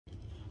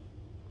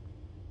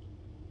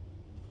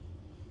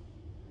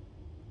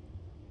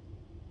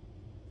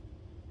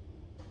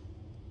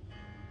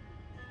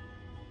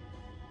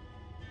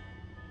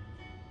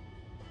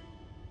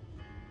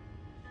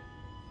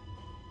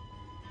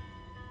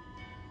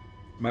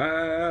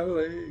My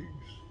legs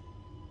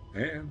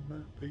and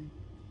my feet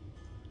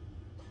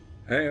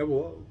have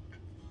walked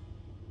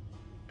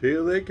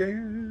till they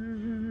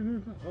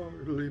can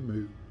hardly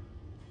move,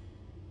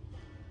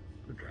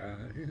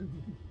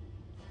 trying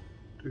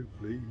to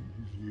please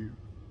you.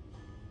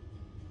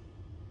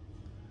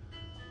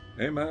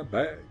 And my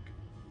back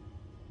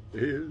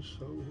is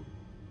sore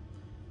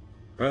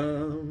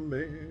from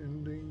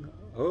bending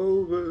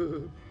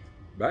over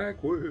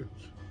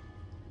backwards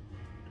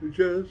to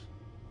just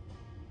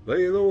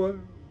lay the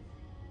world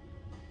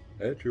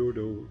at your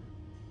door.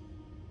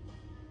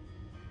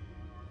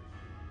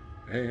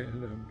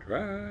 And I'm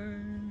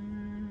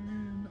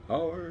trying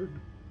hard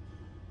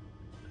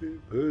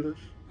to put a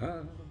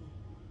smile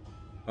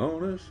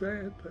on a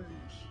sad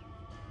face,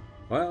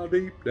 while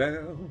deep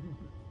down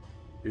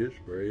it's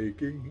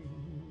breaking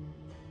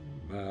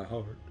my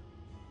heart.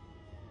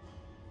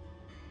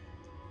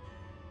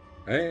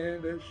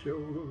 And as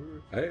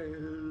sure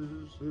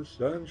as the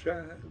sun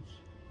shines,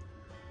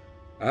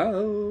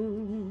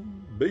 I'll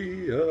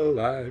be a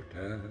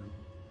lifetime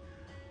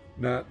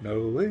not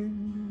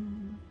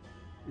knowing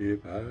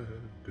if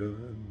I've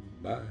done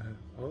my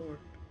part.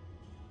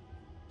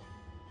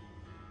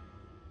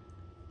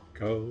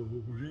 'Cause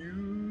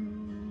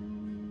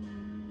you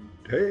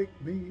take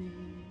me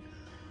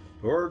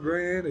for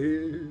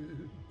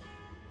granted,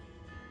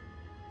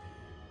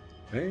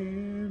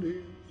 and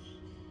it's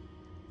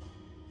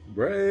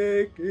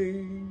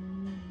breaking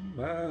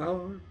my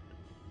heart.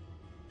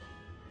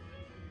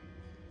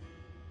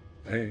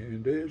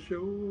 And as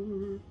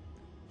sure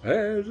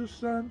as the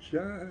sun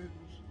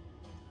shines,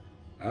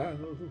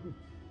 I'll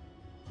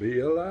be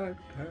a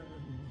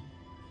lifetime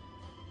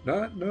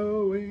not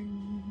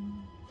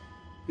knowing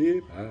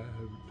if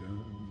I've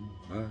done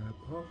my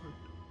part.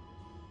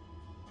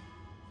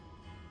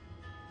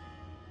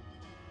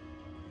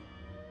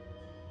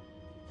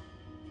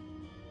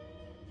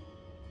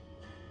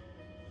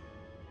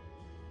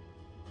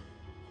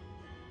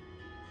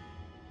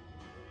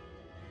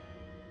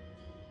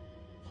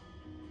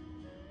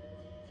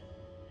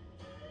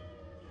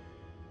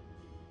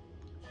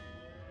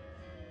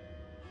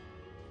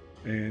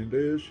 And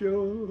as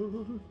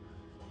sure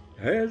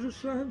as the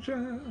sun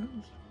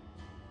shines,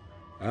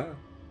 I'll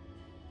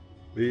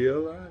be a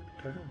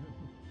lifetime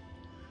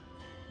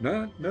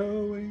not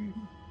knowing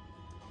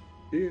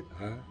if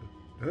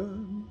I've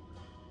done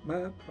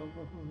my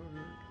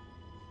part.